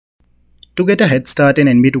To get a head start in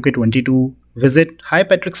NBA 2K22, visit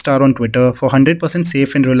HiPatrickStar on Twitter for 100%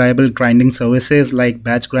 safe and reliable grinding services like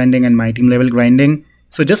batch grinding and my team level grinding.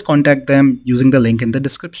 So just contact them using the link in the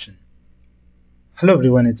description. Hello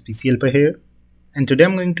everyone, it's PC Helper here, and today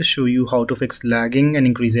I'm going to show you how to fix lagging and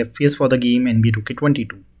increase FPS for the game NBA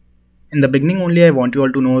 2K22. In the beginning only, I want you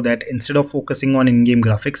all to know that instead of focusing on in-game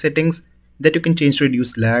graphics settings that you can change to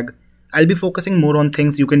reduce lag, I'll be focusing more on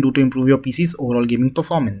things you can do to improve your PC's overall gaming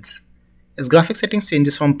performance. As graphics settings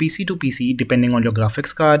changes from PC to PC depending on your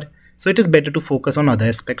graphics card, so it is better to focus on other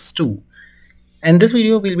aspects too. And this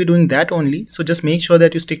video we'll be doing that only, so just make sure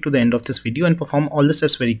that you stick to the end of this video and perform all the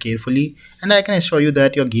steps very carefully, and I can assure you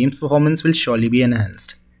that your game's performance will surely be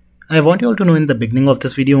enhanced. I want you all to know in the beginning of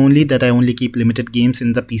this video only that I only keep limited games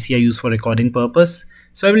in the PC I use for recording purpose.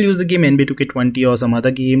 So I will use the game NBA 2K20 or some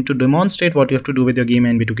other game to demonstrate what you have to do with your game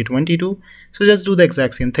NBA 2K22. So just do the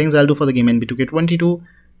exact same things I'll do for the game NBA 2K22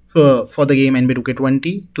 for the game NBA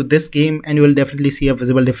 2K20 to this game, and you will definitely see a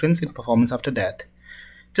visible difference in performance after that.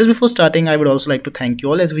 Just before starting, I would also like to thank you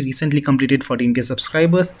all as we recently completed 14k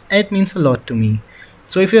subscribers, and it means a lot to me.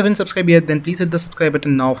 So if you haven't subscribed yet, then please hit the subscribe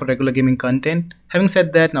button now for regular gaming content. Having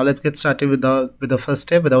said that, now let's get started with the first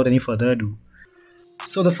step without any further ado.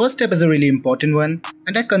 So the first step is a really important one,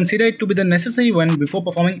 and I consider it to be the necessary one before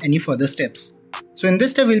performing any further steps. So in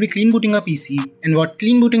this step, we'll be clean booting our PC, and what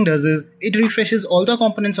clean booting does is, it refreshes all the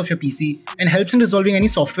components of your PC and helps in resolving any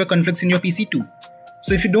software conflicts in your PC too.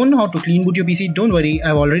 So if you don't know how to clean boot your PC, don't worry,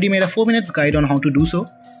 I've already made a 4 minutes guide on how to do so.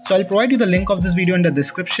 So I'll provide you the link of this video in the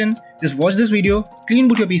description. Just watch this video, clean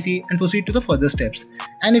boot your PC and proceed to the further steps.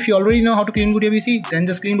 And if you already know how to clean boot your PC, then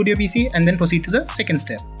just clean boot your PC and then proceed to the second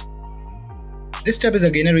step. This step is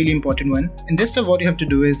again a really important one. In this step, what you have to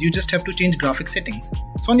do is you just have to change graphics settings.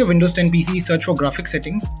 So on your Windows 10 PC, search for graphics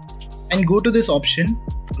settings and go to this option,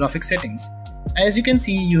 graphics settings. As you can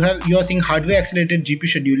see, you are seeing hardware accelerated GPU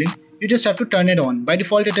scheduling. You just have to turn it on. By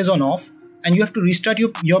default, it is on off, and you have to restart your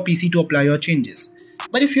PC to apply your changes.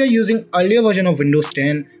 But if you are using earlier version of Windows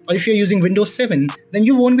 10 or if you are using Windows 7, then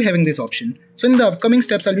you won't be having this option. So in the upcoming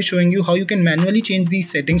steps, I'll be showing you how you can manually change these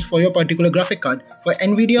settings for your particular graphic card for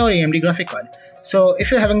NVIDIA or AMD graphic card. So if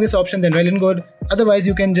you're having this option, then well and good. Otherwise,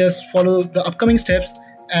 you can just follow the upcoming steps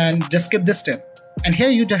and just skip this step. And here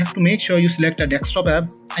you have to make sure you select a desktop app,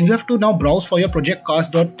 and you have to now browse for your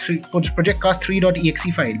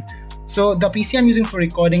projectcast3.exe file. So the PC I'm using for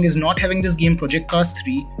recording is not having this game Project Cast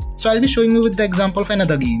 3. So I'll be showing you with the example of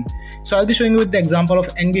another game. So I'll be showing you with the example of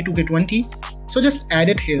NBA 2K20. So just add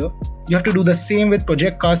it here. You have to do the same with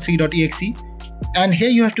projectcast3.exe, and here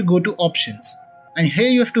you have to go to options. And here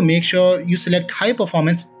you have to make sure you select high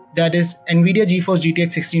performance, that is NVIDIA GeForce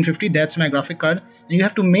GTX 1650, that's my graphic card, and you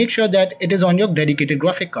have to make sure that it is on your dedicated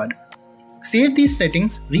graphic card. Save these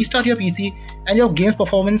settings, restart your PC, and your game's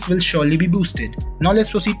performance will surely be boosted. Now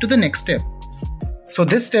let's proceed to the next step. So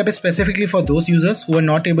this step is specifically for those users who are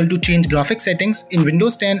not able to change graphic settings in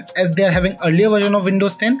Windows 10 as they are having earlier version of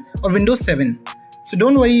Windows 10 or Windows 7. So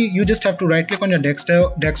don't worry, you just have to right click on your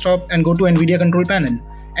desktop and go to NVIDIA control panel.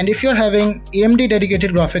 And if you're having AMD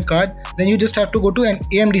dedicated graphic card, then you just have to go to an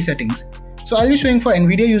AMD settings. So I'll be showing for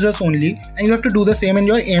NVIDIA users only, and you have to do the same in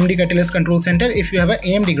your AMD Catalyst Control Center if you have an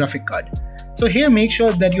AMD graphic card. So here make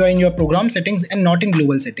sure that you are in your program settings and not in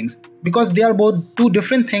global settings, because they are both two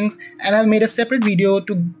different things, and I've made a separate video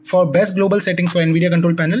for best global settings for NVIDIA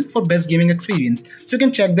control panel for best gaming experience. So you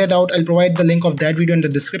can check that out. I'll provide the link of that video in the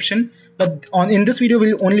description, but in this video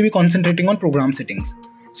we'll only be concentrating on program settings.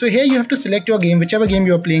 So here you have to select your game, whichever game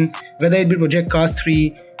you are playing, whether it be Project Cast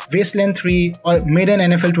 3, Wasteland 3 or Maiden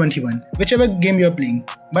NFL 21, whichever game you are playing.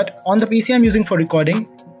 But on the PC I'm using for recording,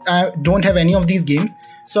 I don't have any of these games.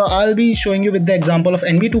 So I'll be showing you with the example of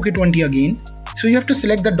NBA 2K20 again. So you have to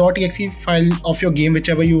select the .exe file of your game,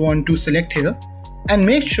 whichever you want to select here, and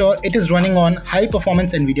make sure it is running on high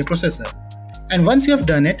performance NVIDIA processor. And once you have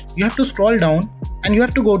done it, you have to scroll down and you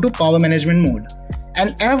have to go to power management mode.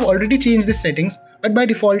 And I have already changed the settings, but by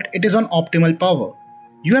default it is on optimal power.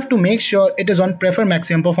 You have to make sure it is on prefer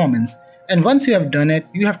maximum performance, and once you have done it,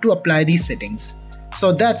 you have to apply these settings.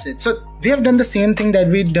 So that's it. So we have done the same thing that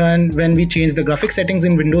we done when we changed the graphic settings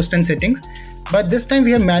in Windows 10 settings, but this time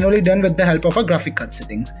we have manually done with the help of our graphic card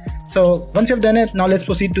settings. So once you have done it, now let's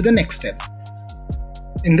proceed to the next step.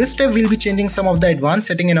 In this step, we'll be changing some of the advanced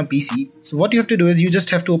setting in our PC. So what you have to do is you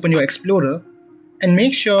just have to open your Explorer and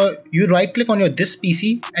make sure you right click on your this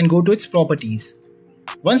PC and go to its properties.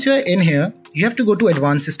 Once you are in here, you have to go to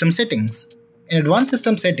Advanced System Settings. In Advanced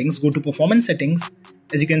System Settings, go to Performance Settings.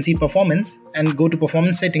 As you can see, Performance, and go to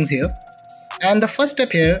Performance Settings here. And the first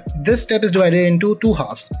step here, this step is divided into two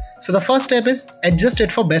halves. So the first step is adjust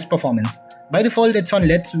it for best performance. By default, it's on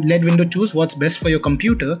let window choose what's best for your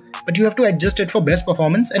computer, but you have to adjust it for best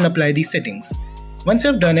performance and apply these settings. Once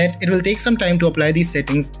you have done it, it will take some time to apply these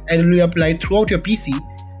settings and it will be applied throughout your PC.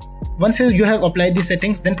 Once you have applied these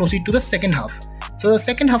settings, then proceed to the second half. So the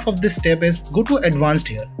second half of this step is go to advanced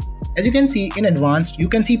here. As you can see in advanced, you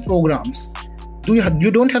can see programs.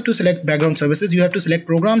 You don't have to select background services, you have to select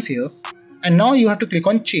programs here. And now you have to click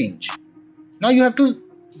on change. Now you have to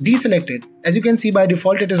deselect it. As you can see, by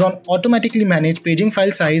default it is on automatically manage paging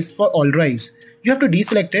file size for all drives. You have to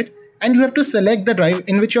deselect it and you have to select the drive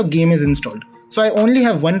in which your game is installed. So I only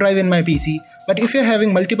have one drive in my PC, but if you're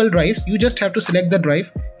having multiple drives, you just have to select the drive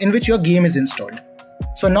in which your game is installed.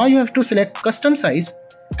 So now you have to select custom size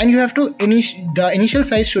and you have to the initial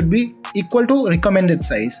size should be equal to recommended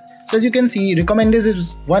size. So as you can see, recommended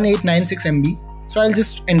is 1896 MB. So I'll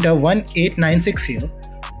just enter 1896 here.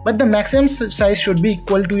 But the maximum size should be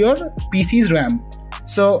equal to your PC's RAM.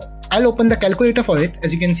 So I'll open the calculator for it,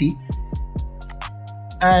 as you can see.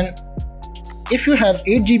 And if you have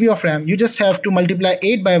 8 GB of RAM, you just have to multiply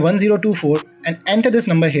 8 by 1024 and enter this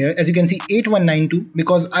number here. As you can see, 8192,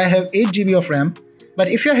 because I have 8 GB of RAM. But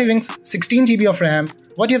if you're having 16 GB of RAM,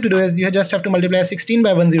 what you have to do is you just have to multiply 16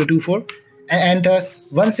 by 1024 and enter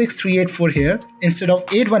 16384 here instead of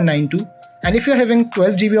 8192. And if you're having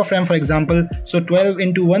 12 GB of RAM, for example, so 12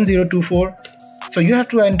 into 1024, so you have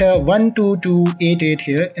to enter 12288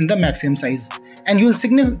 here in the maximum size. And you will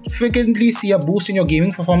significantly see a boost in your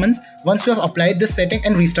gaming performance once you have applied this setting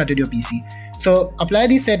and restarted your PC. So apply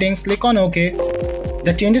these settings, click on OK.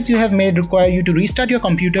 The changes you have made require you to restart your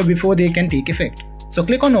computer before they can take effect. So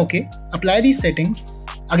click on OK, apply these settings,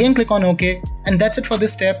 again click on OK, and that's it for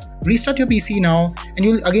this step. Restart your PC now and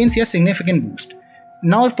you'll again see a significant boost.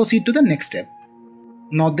 Now I'll proceed to the next step.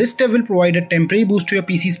 Now this step will provide a temporary boost to your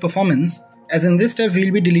PC's performance, as in this step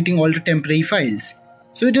we'll be deleting all the temporary files.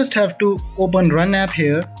 So you just have to open run app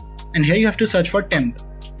here, and here you have to search for temp,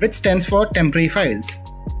 which stands for temporary files.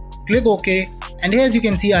 Click OK, and here as you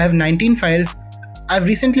can see I have 19 files. I've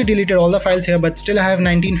recently deleted all the files here, but still I have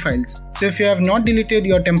 19 files. So if you have not deleted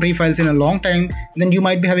your temporary files in a long time, then you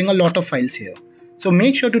might be having a lot of files here. So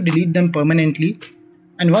make sure to delete them permanently,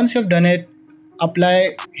 and once you have done it, apply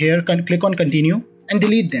here, click on continue and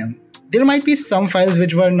delete them. There might be some files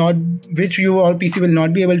which you or PC will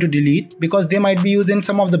not be able to delete because they might be used in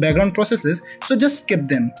some of the background processes, so just skip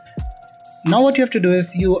them. Now what you have to do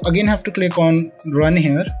is you again have to click on run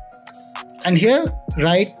here, and here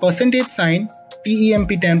write %sign temp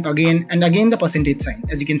temp again and again the % sign,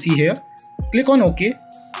 as you can see here. Click on OK,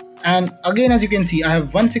 and again as you can see I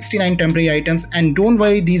have 169 temporary items, and don't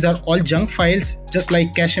worry, these are all junk files just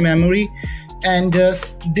like cache memory, and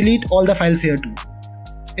just delete all the files here too.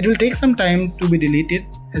 It will take some time to be deleted,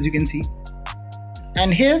 as you can see.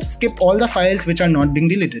 And here skip all the files which are not being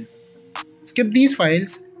deleted. Skip these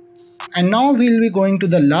files, and now we will be going to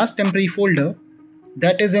the last temporary folder,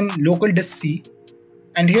 that is in local disk C,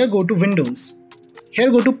 and here go to Windows. Here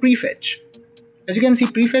go to prefetch. As you can see,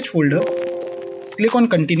 prefetch folder, click on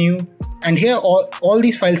continue, and here all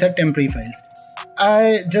these files are temporary files.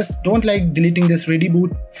 I just don't like deleting this ready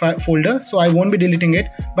boot folder, so I won't be deleting it,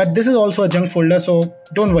 but this is also a junk folder, so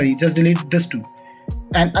don't worry, just delete this too.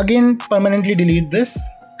 And again permanently delete this,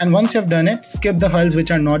 and once you have done it, skip the files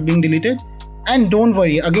which are not being deleted. And don't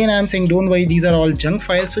worry, again I am saying don't worry, these are all junk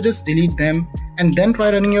files, so just delete them and then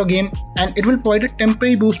try running your game, and it will provide a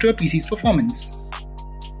temporary boost to your PC's performance.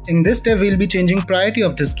 In this step we will be changing priority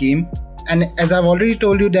of this game, and as I've already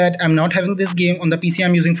told you that I'm not having this game on the PC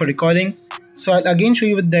I'm using for recording, so I'll again show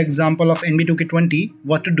you with the example of NB2K20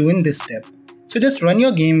 what to do in this step. So just run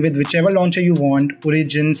your game with whichever launcher you want,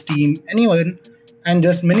 Origin, Steam, anyone, and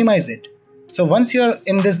just minimize it. So once you're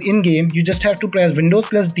in this in-game, you just have to press Windows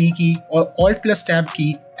plus D key or Alt plus Tab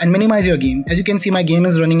key and minimize your game. As you can see, my game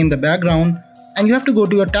is running in the background, and you have to go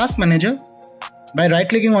to your task manager by right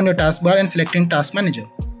clicking on your taskbar and selecting task manager.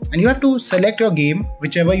 And you have to select your game,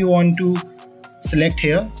 whichever you want to select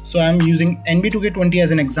here. So I'm using NB2K20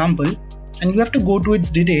 as an example, and you have to go to its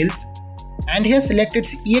details and here select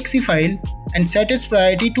its exe file and set its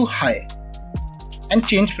priority to high and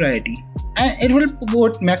change priority. And it will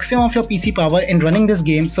put maximum of your PC power in running this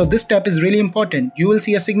game, so this step is really important. You will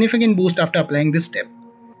see a significant boost after applying this step.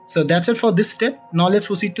 So that's it for this step. Now let's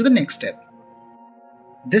proceed to the next step.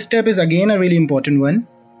 This step is again a really important one.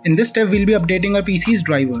 In this step we'll be updating our PC's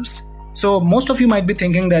drivers. So most of you might be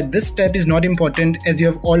thinking that this step is not important as you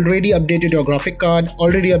have already updated your graphic card,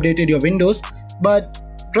 already updated your Windows, but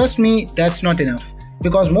trust me, that's not enough,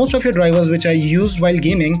 because most of your drivers which are used while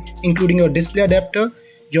gaming, including your display adapter,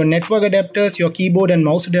 your network adapters, your keyboard and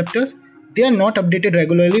mouse adapters, they are not updated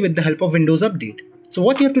regularly with the help of Windows Update. So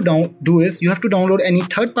what you have to do is you have to download any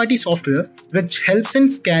third-party software which helps in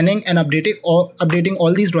scanning and updating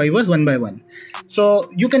all these drivers one by one. So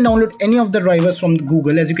you can download any of the drivers from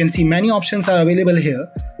Google. As you can see, many options are available here.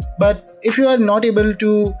 But if you are not able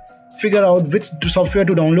to figure out which software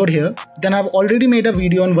to download here, then I've already made a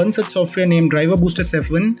video on one such software named Driver Booster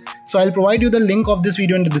 7. So I'll provide you the link of this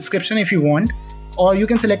video in the description if you want, or you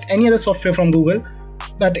can select any other software from Google.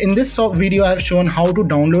 But in this video, I have shown how to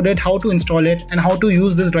download it, how to install it, and how to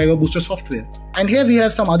use this Driver Booster software. And here we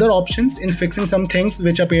have some other options in fixing some things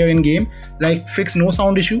which appear in game, like fix no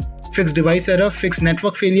sound issue, fix device error, fix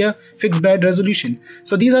network failure, fix bad resolution.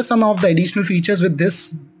 So these are some of the additional features with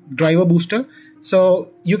this Driver Booster.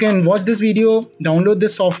 So you can watch this video, download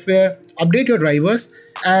this software, update your drivers,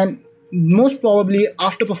 and most probably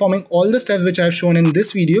after performing all the steps which I have shown in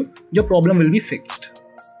this video, your problem will be fixed.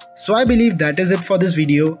 So I believe that is it for this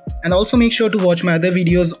video, and also make sure to watch my other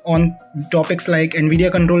videos on topics like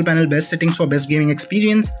NVIDIA control panel best settings for best gaming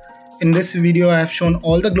experience. In this video, I have shown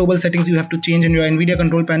all the global settings you have to change in your NVIDIA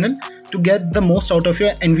control panel to get the most out of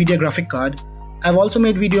your NVIDIA graphic card. I've also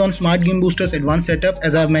made video on Smart Game Booster's advanced setup,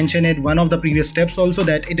 as I've mentioned in one of the previous steps also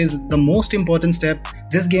that it is the most important step.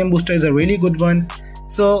 This game booster is a really good one.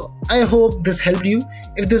 So I hope this helped you.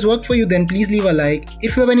 If this worked for you, then please leave a like.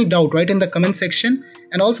 If you have any doubt, write in the comment section.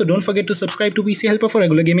 And also don't forget to subscribe to PC Helper for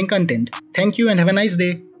regular gaming content. Thank you and have a nice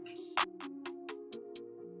day.